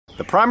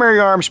The Primary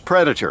Arms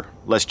Predator.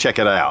 Let's check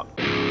it out.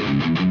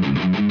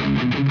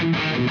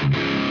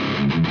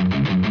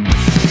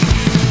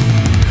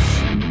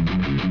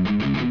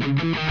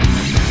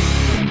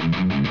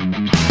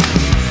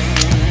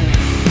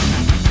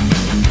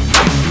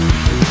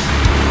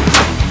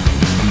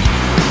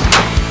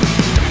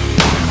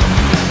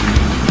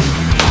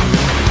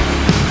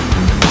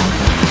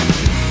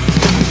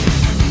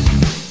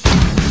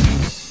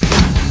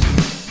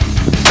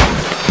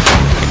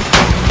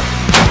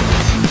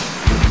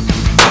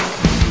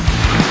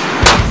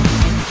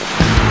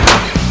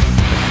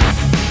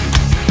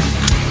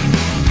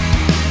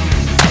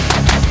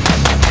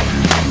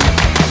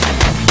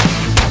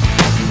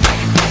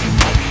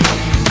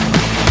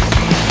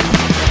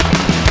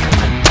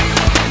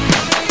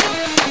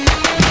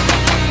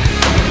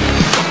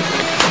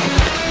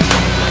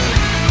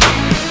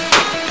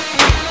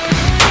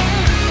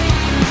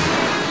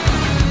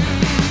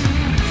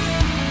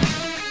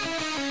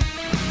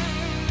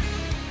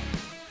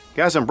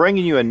 Guys, I'm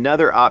bringing you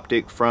another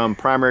optic from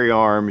Primary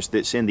Arms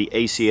that's in the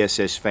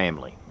ACSS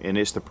family, and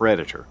it's the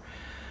Predator.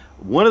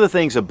 One of the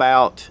things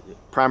about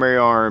Primary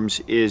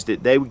Arms is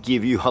that they would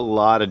give you a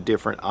lot of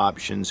different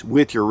options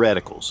with your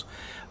reticles.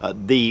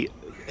 The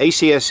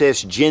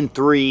ACSS Gen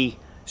 3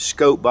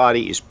 scope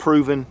body is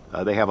proven.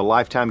 They have a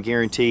lifetime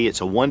guarantee.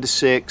 It's a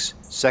 1:6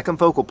 second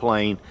focal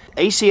plane.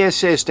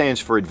 ACSS stands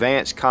for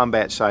Advanced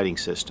Combat Sighting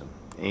System.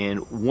 And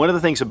one of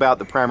the things about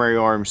the Primary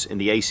Arms in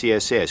the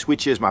ACSS,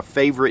 which is my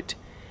favorite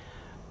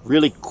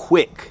really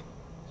quick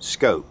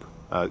scope,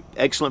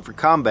 excellent for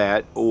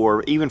combat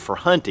or even for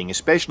hunting,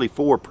 especially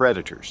for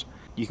predators.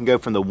 You can go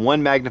from the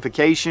 1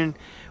 magnification,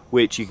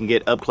 which you can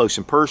get up close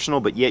and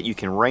personal, but yet you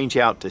can range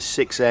out to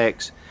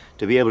 6x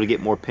to be able to get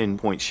more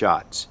pinpoint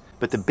shots.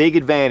 But the big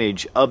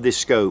advantage of this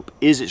scope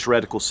is its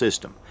reticle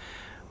system,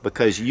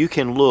 because you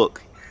can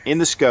look in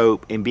the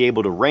scope and be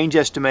able to range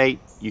estimate,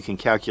 you can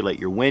calculate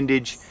your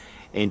windage,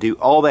 and do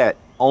all that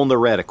on the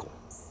reticle.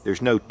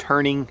 There's no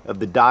turning of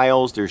the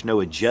dials, there's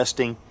no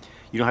adjusting.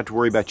 You don't have to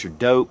worry about your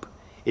dope.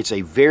 It's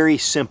a very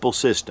simple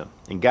system.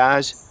 And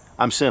guys,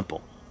 I'm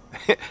simple.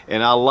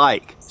 And I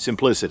like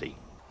simplicity.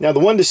 Now the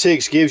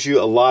 1:6 gives you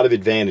a lot of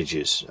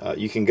advantages.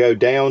 You can go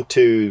down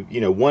to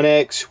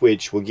 1x,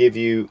 which will give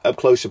you up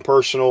close and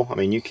personal. I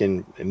mean, you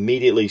can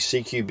immediately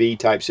CQB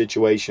type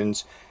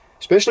situations,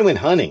 especially when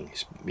hunting,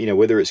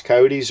 whether it's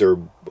coyotes or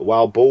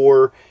wild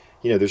boar.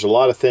 There's a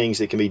lot of things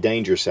that can be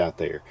dangerous out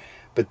there.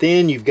 But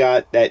then you've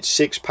got that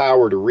 6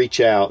 power to reach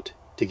out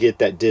to get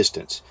that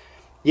distance.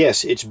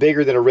 Yes, it's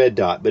bigger than a red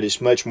dot, but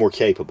it's much more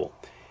capable.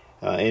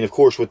 And of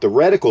course, with the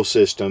reticle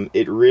system,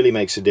 it really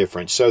makes a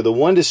difference. So the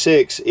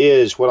 1:6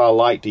 is what I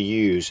like to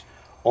use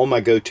on my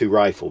go-to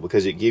rifle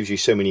because it gives you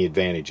so many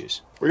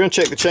advantages. We're going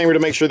to check the chamber to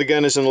make sure the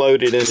gun is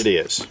unloaded, and it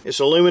is.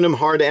 It's aluminum,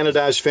 hard to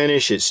anodize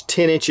finish. It's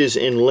 10 inches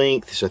in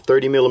length. It's a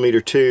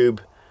 30mm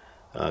tube.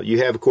 You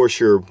have, of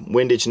course, your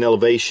windage and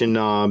elevation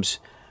knobs.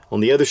 On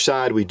the other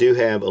side, we do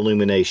have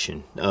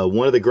illumination.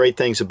 One of the great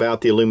things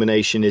about the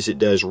illumination is it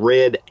does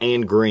red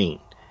and green.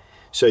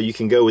 So you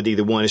can go with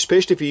either one,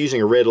 especially if you're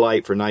using a red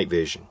light for night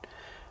vision.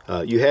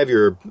 You have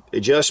your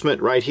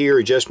adjustment right here,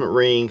 adjustment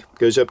ring,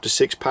 goes up to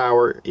 6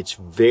 power. It's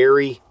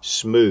very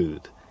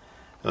smooth.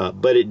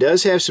 But it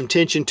does have some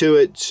tension to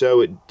it,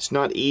 so it's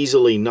not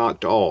easily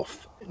knocked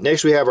off.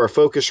 Next we have our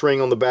focus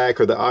ring on the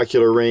back, or the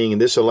ocular ring, and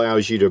this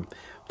allows you to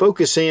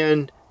focus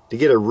in to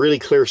get a really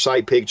clear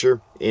sight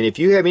picture. And if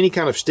you have any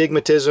kind of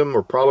stigmatism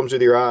or problems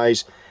with your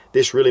eyes,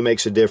 this really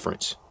makes a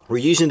difference. We're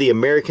using the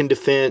American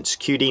Defense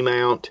QD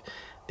mount.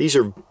 These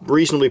are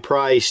reasonably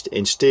priced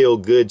and still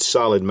good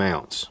solid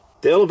mounts.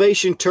 The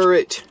elevation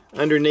turret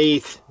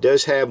underneath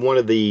does have one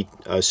of the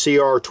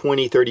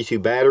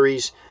CR2032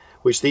 batteries,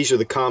 which these are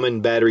the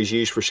common batteries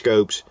used for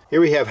scopes.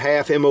 Here we have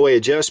half MOA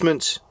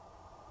adjustments,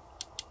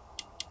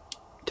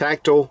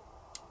 tactile,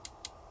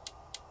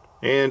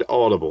 and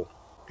audible.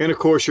 And of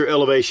course your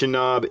elevation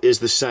knob is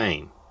the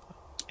same.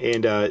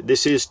 And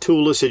this is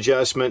toolless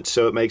adjustment,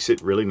 so it makes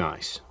it really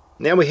nice.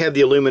 Now we have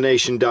the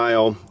illumination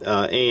dial,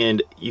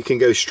 and you can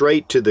go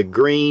straight to the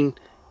green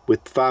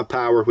with 5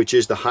 power, which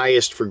is the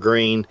highest for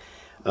green,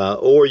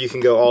 or you can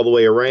go all the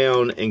way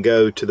around and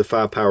go to the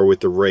 5 power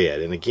with the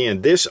red. And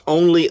again, this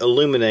only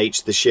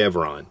illuminates the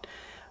chevron,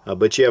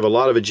 but you have a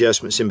lot of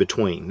adjustments in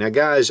between. Now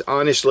guys,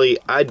 honestly,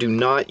 I do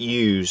not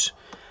use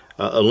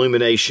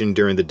illumination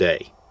during the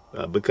day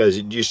because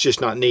it's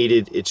just not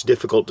needed. It's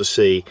difficult to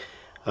see.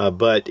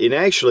 But it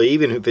actually,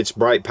 even if it's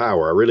bright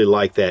power, I really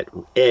like that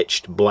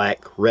etched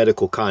black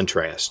reticle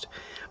contrast.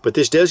 But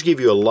this does give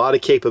you a lot of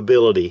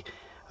capability.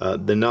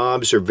 The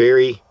knobs are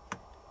very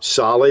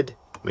solid.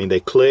 I mean,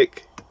 they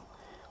click,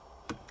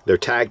 they're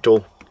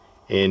tactile,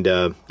 and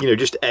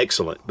just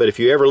excellent. But if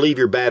you ever leave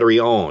your battery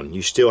on,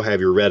 you still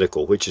have your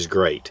reticle, which is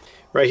great.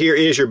 Right here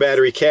is your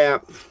battery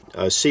cap,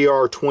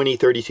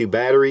 CR2032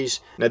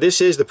 batteries. Now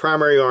this is the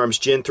Primary Arms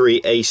Gen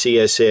 3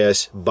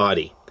 ACSS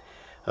body,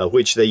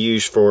 which they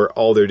use for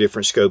all their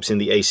different scopes in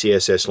the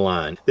ACSS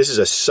line. This is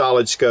a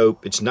solid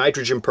scope. It's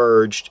nitrogen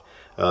purged.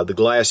 The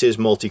glass is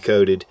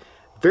multi-coated.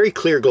 very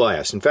clear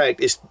glass. In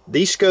fact,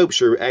 these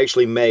scopes are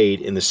actually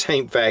made in the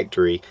same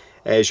factory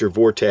as your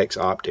Vortex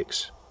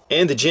optics.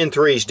 And the Gen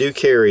 3s do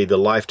carry the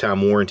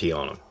lifetime warranty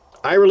on them.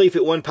 Eye relief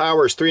at 1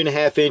 power is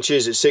 3.5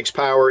 inches. At 6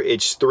 power,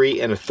 it's 3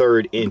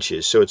 1/3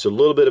 inches. So it's a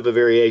little bit of a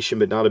variation,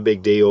 but not a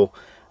big deal.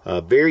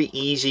 Very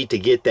easy to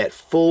get that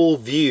full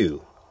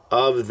view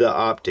of the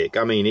optic.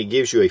 I mean, it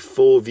gives you a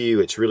full view.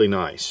 It's really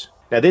nice.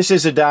 Now, this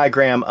is a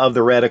diagram of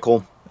the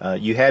reticle.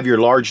 You have your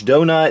large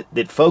donut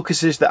that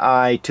focuses the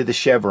eye to the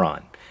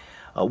chevron.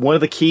 One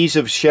of the keys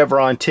of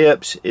chevron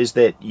tips is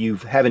that you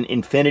have an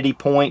infinity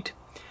point.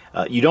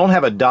 You don't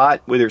have a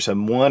dot, whether it's a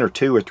 1 or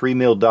 2 or 3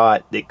 mil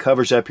dot that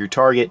covers up your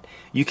target.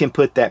 You can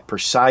put that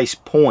precise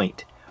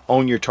point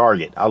on your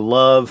target. I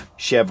love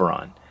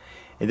chevron.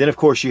 And then of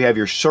course you have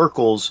your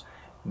circles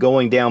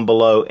going down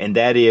below, and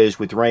that is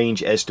with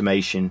range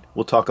estimation.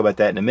 We'll talk about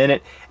that in a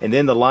minute. And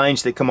then the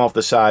lines that come off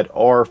the side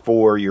are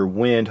for your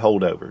wind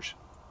holdovers.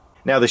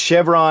 Now the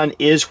chevron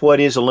is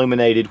what is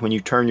illuminated when you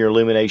turn your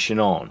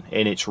illumination on,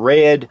 and it's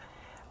red,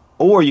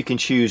 or you can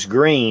choose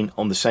green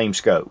on the same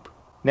scope.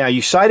 Now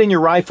you sight in your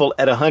rifle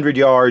at 100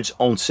 yards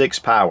on 6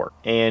 power,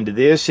 and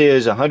this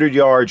is 100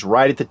 yards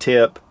right at the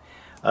tip.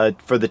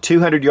 For the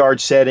 200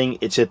 yard setting,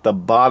 it's at the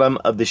bottom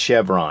of the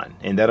chevron,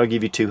 and that'll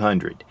give you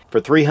 200. For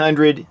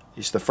 300,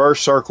 it's the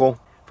first circle.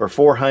 For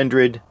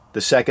 400,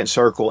 the second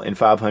circle, and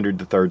 500,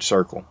 the third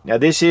circle. Now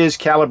this is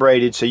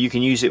calibrated, so you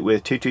can use it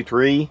with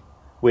 223,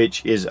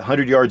 which is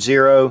 100 yard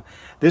 0.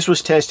 This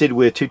was tested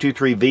with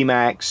 223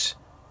 VMAX,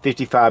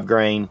 55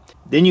 grain.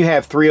 Then you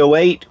have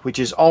 308, which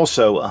is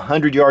also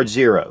 100 yard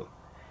 0.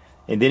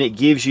 And then it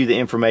gives you the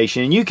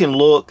information, and you can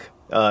look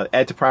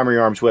at the Primary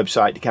Arms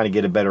website to kind of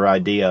get a better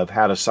idea of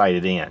how to sight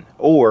it in,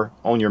 or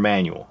on your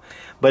manual.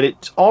 But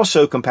it's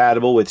also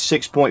compatible with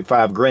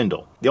 6.5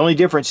 Grendel. The only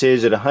difference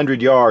is at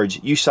 100 yards,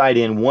 you sight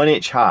in 1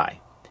 inch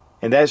high,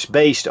 and that's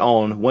based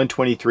on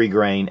 123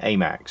 grain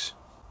AMAX.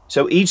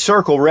 So each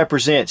circle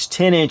represents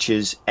 10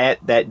 inches at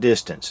that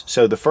distance.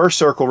 So the first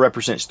circle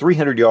represents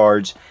 300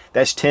 yards.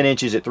 That's 10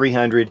 inches at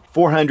 300.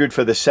 400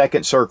 for the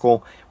second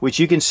circle, which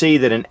you can see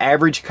that an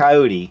average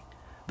coyote,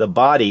 the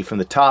body from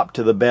the top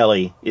to the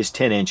belly, is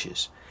 10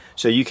 inches.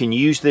 So you can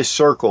use this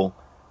circle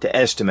to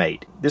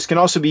estimate. This can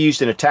also be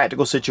used in a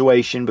tactical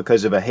situation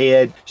because of a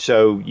head,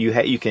 so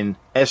you can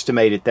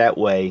estimate it that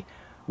way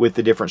with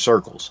the different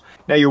circles.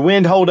 Now your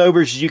wind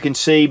holdovers, as you can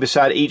see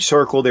beside each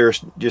circle,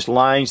 there's just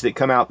lines that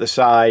come out the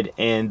side,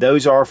 and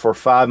those are for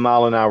 5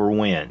 mile-an-hour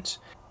winds.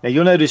 Now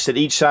you'll notice that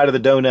each side of the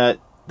donut,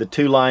 the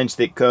 2 lines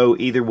that go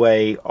either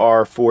way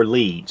are for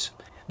leads.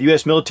 The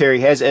U.S. military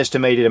has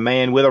estimated a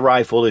man with a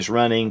rifle is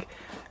running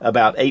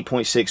about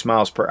 8.6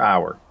 miles per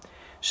hour.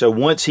 So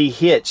once he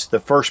hits the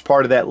first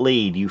part of that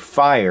lead, you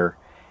fire,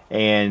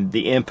 and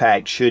the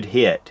impact should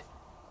hit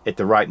at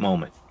the right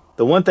moment.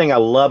 The one thing I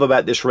love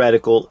about this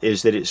reticle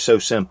is that it's so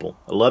simple.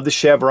 I love the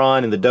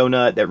chevron and the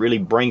donut, that really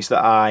brings the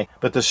eye,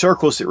 but the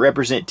circles that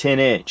represent 10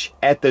 inch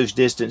at those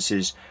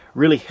distances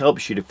really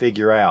helps you to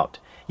figure out,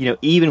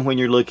 even when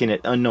you're looking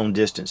at unknown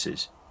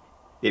distances.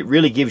 It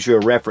really gives you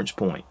a reference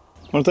point.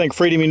 I want to thank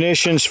Freedom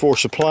Munitions for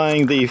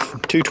supplying the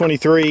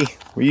 223.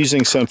 We're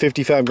using some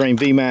 55 grain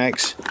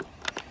VMAX.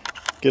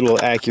 Get a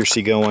little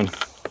accuracy going.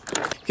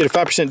 Get a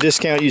 5%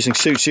 discount using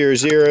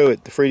Suit00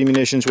 at the Freedom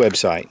Munitions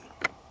website.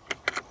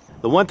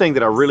 The one thing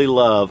that I really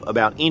love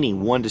about any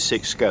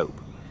 1:6 scope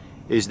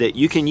is that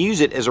you can use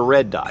it as a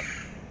red dot.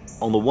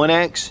 On the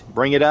 1X,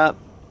 bring it up,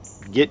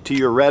 get to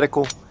your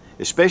reticle,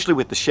 especially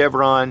with the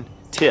chevron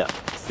tip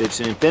that's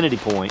an infinity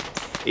point,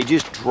 it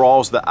just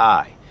draws the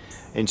eye.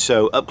 And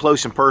so up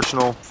close and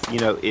personal,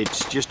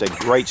 it's just a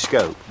great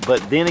scope.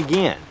 But then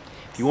again,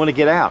 if you want to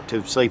get out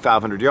to say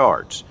 500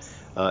 yards,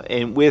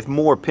 and with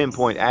more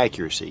pinpoint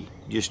accuracy,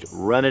 just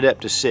run it up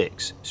to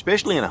 6,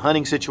 especially in a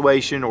hunting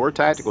situation or a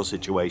tactical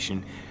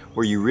situation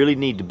where you really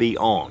need to be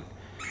on.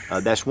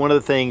 That's one of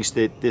the things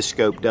that this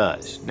scope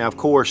does. Now, of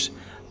course,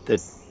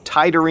 the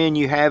tighter in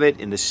you have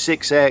it in the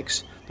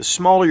 6X, the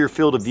smaller your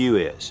field of view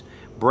is.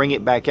 Bring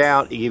it back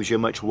out, it gives you a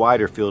much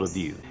wider field of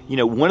view.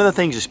 One of the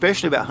things,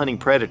 especially about hunting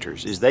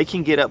predators, is they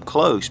can get up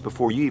close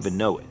before you even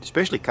know it,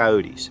 especially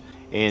coyotes.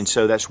 And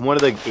so that's one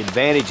of the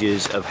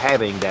advantages of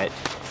having that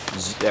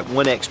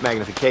 1X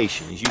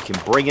magnification, is you can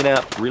bring it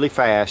up really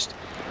fast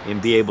and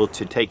be able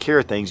to take care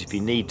of things if you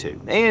need to.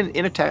 And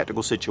in a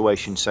tactical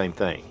situation, same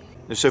thing.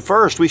 And so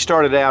first, we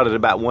started out at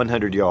about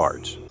 100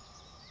 yards.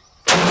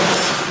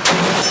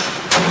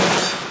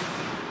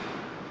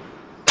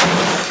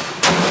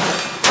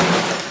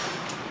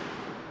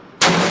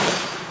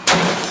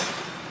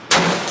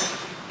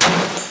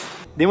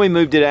 Then we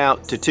moved it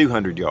out to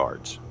 200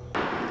 yards.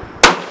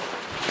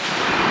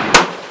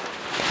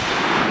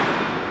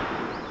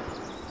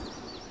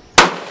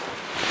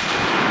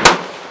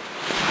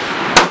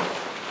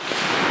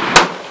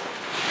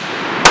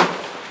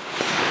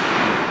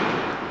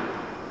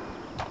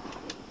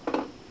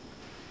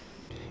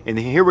 And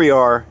here we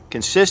are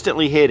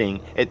consistently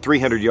hitting at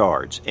 300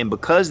 yards. And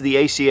because the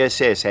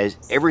ACSS has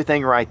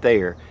everything right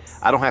there,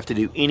 I don't have to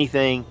do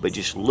anything but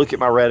just look at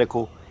my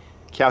reticle,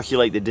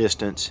 calculate the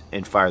distance,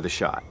 and fire the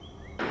shot.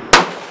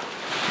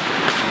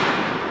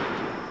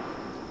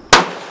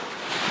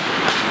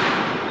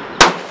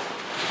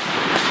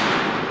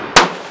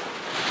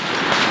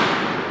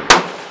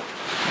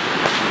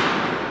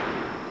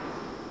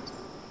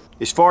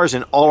 As far as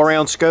an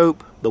all-around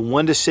scope, the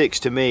 1-6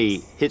 to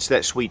me hits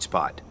that sweet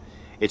spot.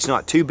 It's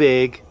not too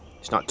big,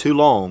 it's not too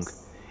long,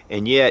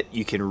 and yet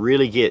you can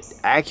really get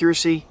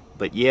accuracy,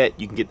 but yet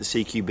you can get the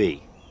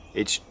CQB.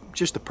 It's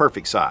just the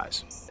perfect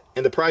size.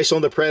 And the price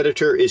on the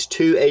Predator is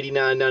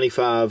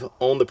 $289.95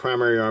 on the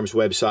Primary Arms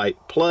website.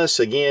 Plus,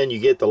 again, you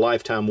get the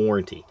lifetime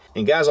warranty.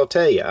 And guys, I'll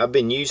tell you, I've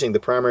been using the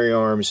Primary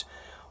Arms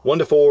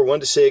 1-4,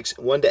 1-6,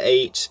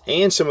 1-8,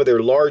 and some of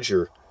their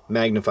larger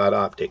magnified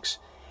optics,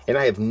 and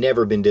I have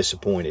never been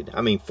disappointed.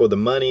 I mean, for the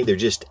money, they're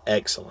just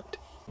excellent.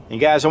 And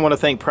guys, I want to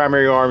thank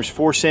Primary Arms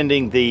for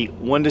sending the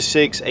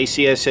 1-6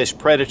 ACSS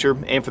Predator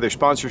and for their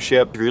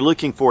sponsorship. If you're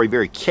looking for a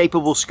very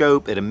capable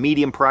scope at a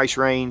medium price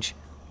range,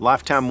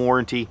 lifetime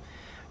warranty,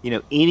 you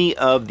know, any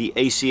of the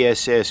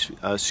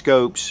ACSS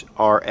scopes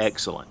are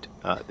excellent,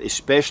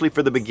 especially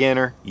for the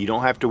beginner. You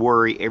don't have to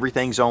worry,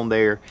 everything's on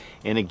there.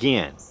 And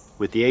again,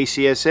 with the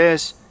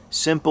ACSS,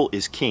 simple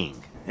is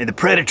king. And the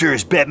Predator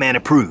is Batman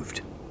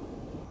approved.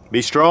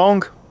 Be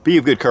strong, be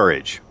of good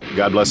courage.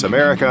 God bless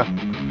America,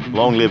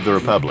 long live the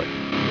Republic.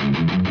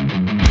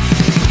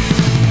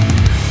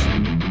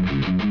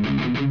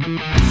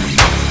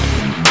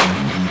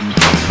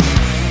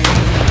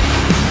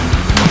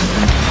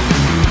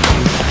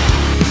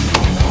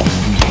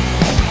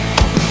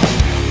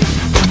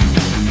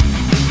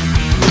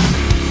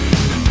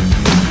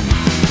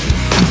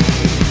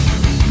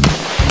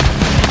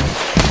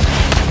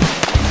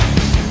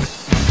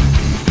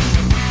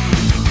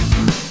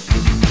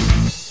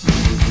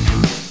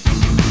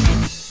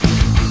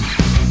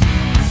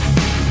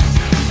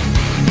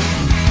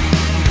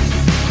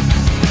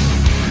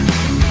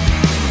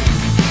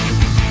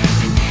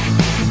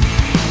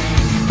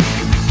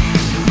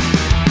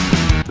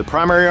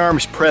 Primary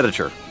Arms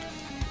Predator.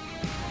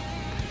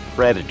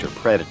 Predator,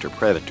 Predator,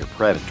 Predator,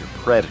 Predator,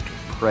 Predator,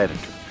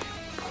 Predator,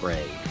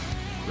 Prey,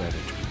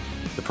 Predator.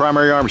 The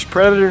Primary Arms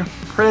Predator,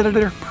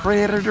 Predator,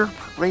 Predator,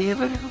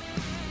 Predator.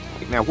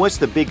 Now, what's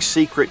the big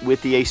secret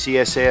with the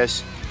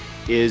ACSS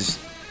is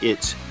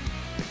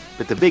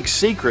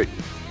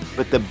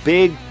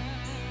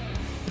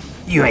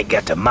you ain't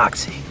got the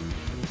moxie.